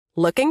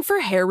Looking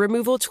for hair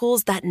removal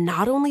tools that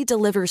not only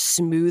deliver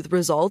smooth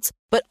results,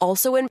 but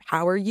also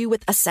empower you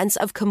with a sense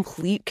of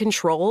complete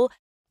control?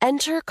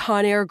 Enter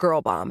Conair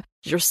Girl Bomb,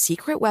 your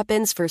secret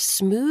weapons for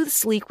smooth,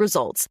 sleek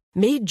results,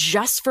 made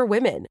just for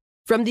women.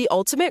 From the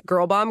ultimate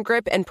Girl Bomb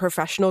grip and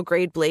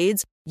professional-grade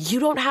blades, you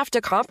don't have to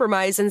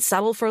compromise and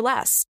settle for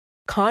less.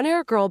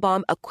 Conair Girl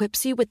Bomb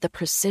equips you with the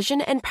precision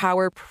and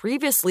power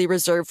previously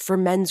reserved for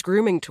men's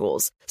grooming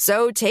tools.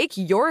 So take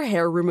your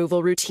hair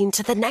removal routine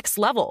to the next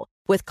level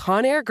with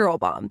Conair Girl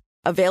Bomb.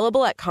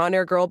 Available at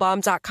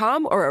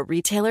ConairGirlBomb.com or a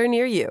retailer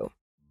near you.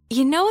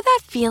 You know that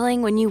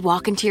feeling when you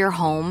walk into your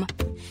home,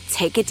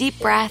 take a deep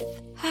breath,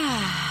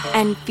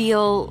 and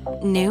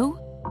feel new?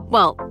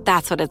 Well,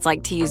 that's what it's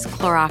like to use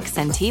Clorox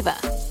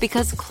Scentiva.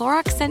 Because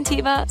Clorox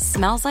Scentiva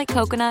smells like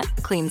coconut,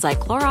 cleans like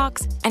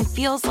Clorox, and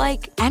feels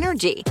like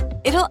energy.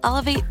 It'll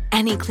elevate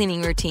any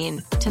cleaning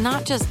routine to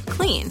not just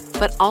clean,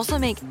 but also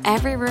make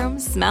every room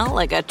smell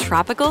like a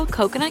tropical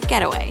coconut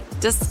getaway.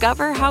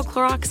 Discover how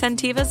Clorox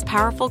Scentiva's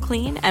powerful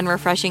clean and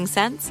refreshing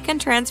scents can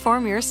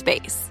transform your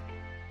space.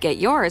 Get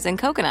yours in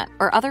coconut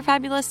or other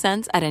fabulous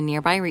scents at a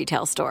nearby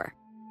retail store.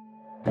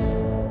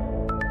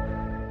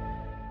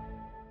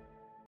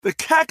 The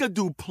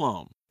Kakadu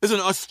plum is an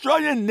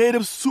Australian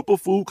native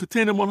superfood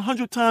containing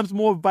 100 times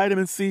more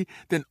vitamin C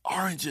than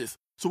oranges.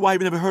 So why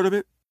have you never heard of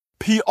it?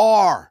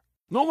 PR.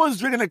 No one's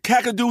drinking a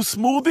Kakadu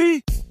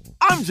smoothie?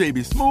 I'm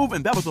JB Smoove,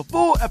 and that was a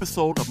full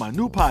episode of my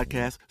new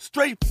podcast,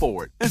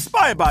 Straightforward,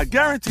 inspired by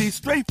guaranteed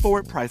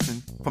straightforward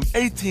pricing from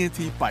AT&T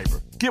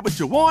Fiber. Get what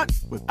you want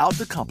without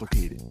the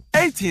complicated.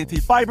 AT&T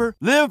Fiber,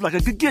 live like a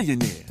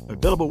gigillionaire.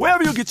 Available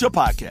wherever you get your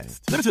podcasts.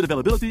 Limited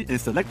availability in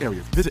select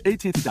areas. Visit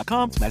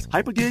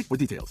AT&T.com/hypergig for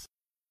details.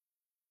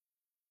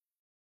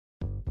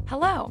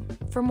 Hello.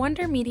 From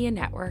Wonder Media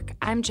Network,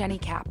 I'm Jenny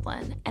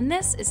Kaplan, and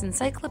this is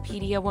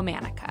Encyclopedia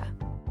Womanica.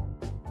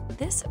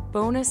 This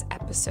bonus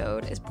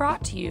episode is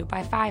brought to you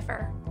by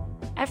Fiverr.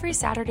 Every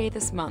Saturday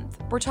this month,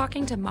 we're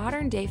talking to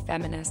modern-day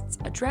feminists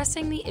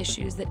addressing the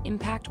issues that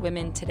impact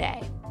women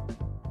today.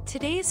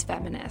 Today's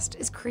feminist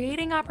is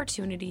creating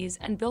opportunities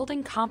and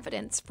building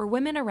confidence for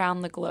women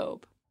around the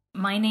globe.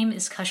 My name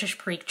is Kashish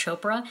Parikh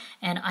Chopra,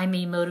 and I'm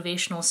a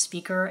motivational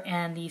speaker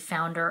and the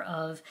founder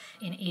of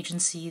an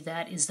agency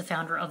that is the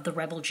founder of the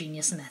Rebel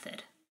Genius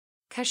Method.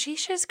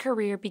 Kashish's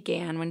career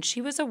began when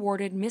she was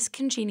awarded Miss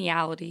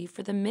Congeniality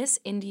for the Miss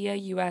India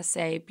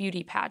USA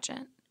beauty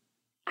pageant.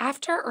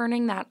 After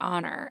earning that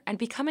honor and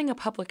becoming a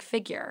public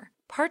figure,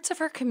 parts of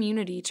her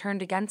community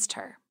turned against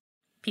her.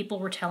 People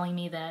were telling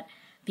me that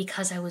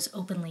because I was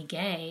openly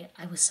gay,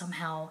 I was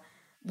somehow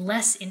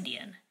less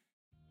Indian.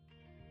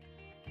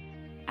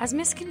 As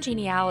Miss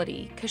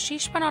Congeniality,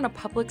 Kashish went on a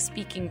public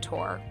speaking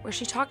tour where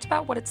she talked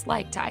about what it's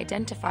like to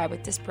identify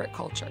with disparate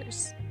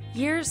cultures.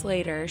 Years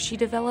later, she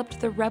developed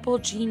the Rebel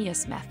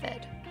Genius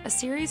Method, a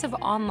series of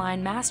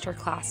online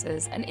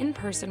masterclasses and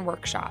in-person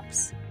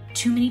workshops.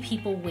 Too many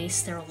people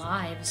waste their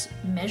lives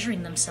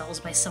measuring themselves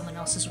by someone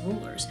else's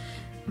rulers.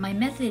 My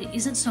method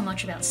isn't so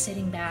much about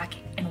sitting back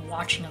and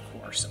watching a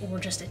course or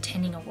just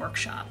attending a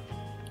workshop.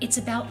 It's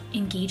about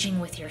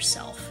engaging with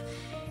yourself.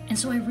 And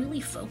so I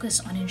really focus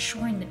on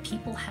ensuring that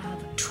people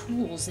have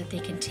tools that they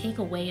can take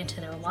away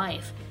into their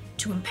life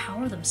to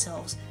empower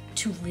themselves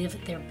to live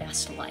their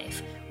best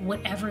life,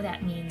 whatever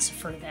that means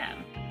for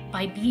them.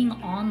 By being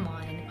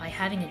online, by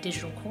having a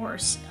digital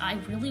course, I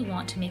really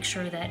want to make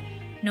sure that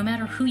no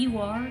matter who you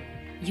are,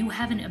 you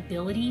have an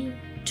ability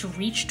to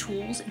reach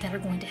tools that are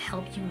going to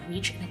help you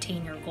reach and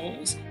attain your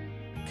goals.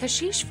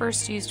 Kashish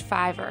first used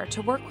Fiverr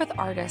to work with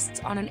artists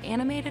on an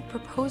animated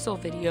proposal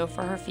video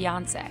for her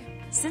fiancé.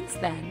 Since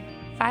then,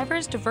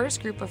 Fiverr's diverse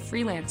group of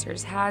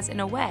freelancers has,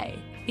 in a way,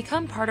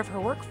 become part of her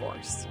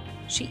workforce.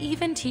 She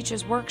even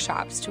teaches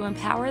workshops to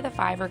empower the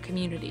Fiverr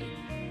community.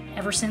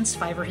 Ever since,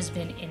 Fiverr has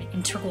been an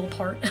integral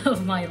part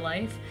of my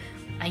life.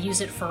 I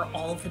use it for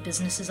all of the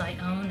businesses I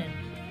own, and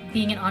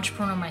being an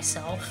entrepreneur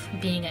myself,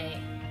 being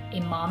a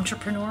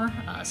momtrepreneur,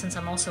 since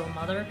I'm also a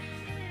mother,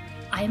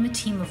 I am a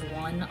team of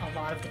one a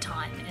lot of the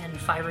time, and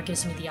Fiverr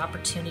gives me the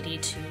opportunity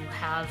to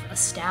have a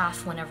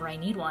staff whenever I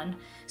need one.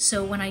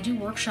 So when I do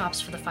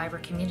workshops for the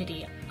Fiverr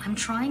community, I'm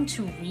trying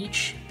to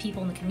reach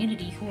people in the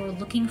community who are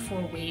looking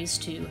for ways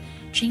to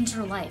change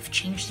their life,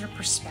 change their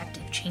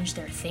perspective, change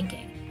their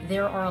thinking.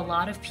 There are a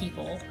lot of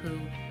people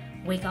who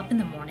wake up in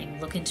the morning,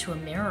 look into a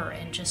mirror,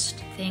 and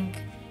just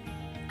think,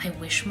 I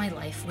wish my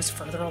life was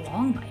further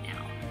along by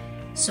now.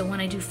 So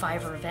when I do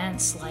Fiverr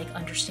events like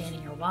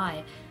Understanding Your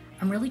Why,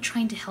 I'm really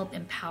trying to help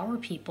empower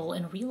people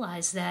and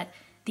realize that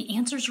the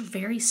answers are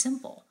very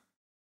simple.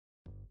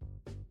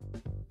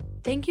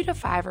 Thank you to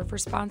Fiverr for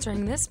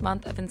sponsoring this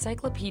month of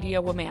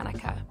Encyclopedia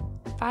Womanica.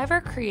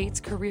 Fiverr creates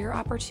career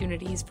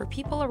opportunities for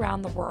people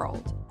around the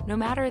world, no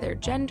matter their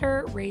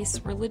gender, race,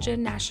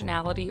 religion,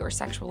 nationality, or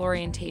sexual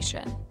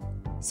orientation.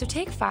 So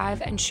take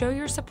 5 and show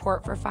your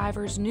support for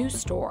Fiverr's new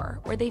store,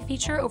 where they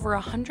feature over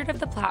 100 of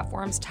the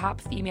platform's top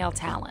female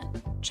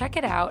talent. Check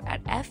it out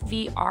at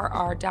fvrr.co/women.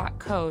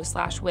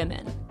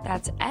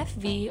 That's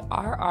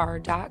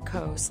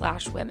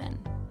fvrr.co/women.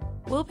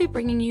 We'll be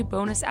bringing you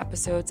bonus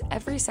episodes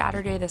every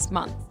Saturday this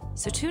month,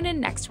 so tune in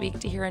next week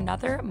to hear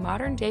another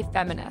modern-day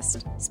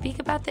feminist speak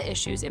about the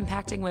issues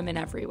impacting women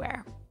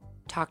everywhere.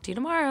 Talk to you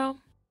tomorrow.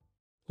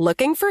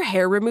 Looking for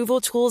hair removal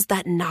tools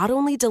that not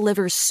only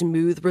deliver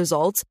smooth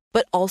results,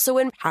 but also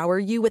empower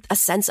you with a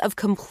sense of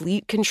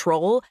complete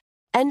control?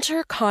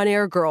 Enter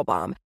Conair Girl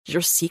Bomb,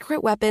 your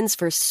secret weapons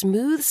for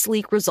smooth,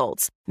 sleek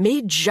results,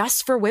 made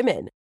just for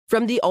women.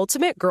 From the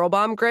ultimate Girl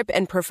Bomb grip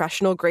and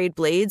professional-grade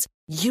blades,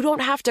 you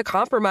don't have to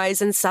compromise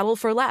and settle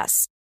for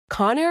less.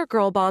 Conair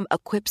Girl Bomb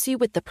equips you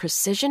with the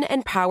precision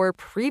and power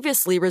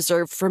previously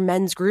reserved for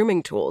men's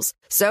grooming tools.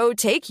 So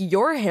take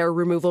your hair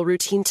removal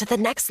routine to the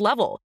next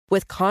level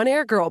with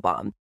Conair Girl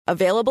Bomb.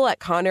 Available at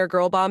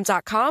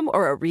ConairGirlBomb.com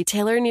or a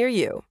retailer near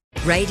you.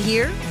 Right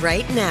here,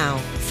 right now.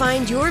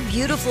 Find your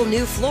beautiful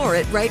new floor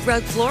at Right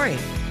Rug Flooring.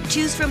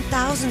 Choose from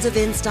thousands of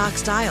in-stock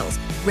styles,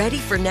 ready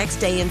for next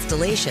day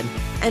installation,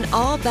 and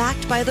all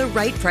backed by the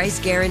right price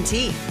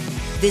guarantee.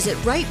 Visit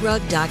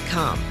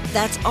rightrug.com.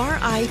 That's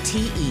RITERUG.com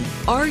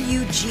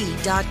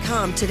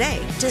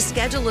today to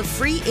schedule a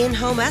free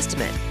in-home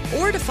estimate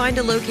or to find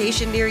a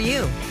location near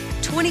you.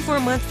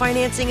 24-month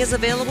financing is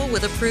available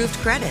with approved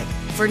credit.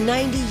 For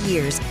 90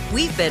 years,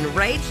 we've been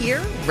right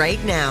here,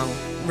 right now.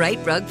 Right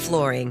Rug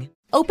Flooring.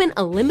 Open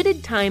a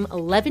limited-time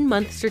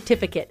 11-month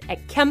certificate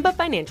at Kemba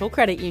Financial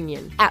Credit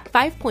Union. At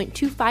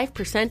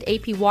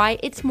 5.25% APY,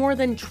 it's more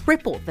than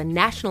triple the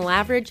national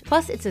average,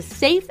 plus it's a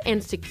safe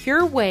and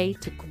secure way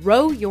to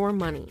grow your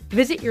money.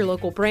 Visit your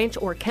local branch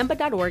or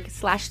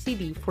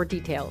kemba.org/cb for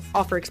details.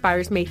 Offer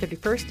expires May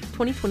 31st,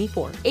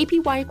 2024.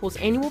 APY equals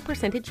annual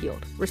percentage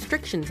yield.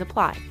 Restrictions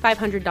apply.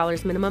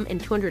 $500 minimum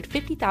and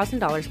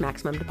 $250,000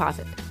 maximum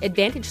deposit.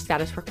 Advantage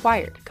status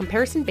required.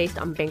 Comparison based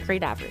on bank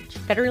rate average.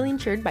 Federally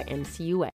insured by NCUA.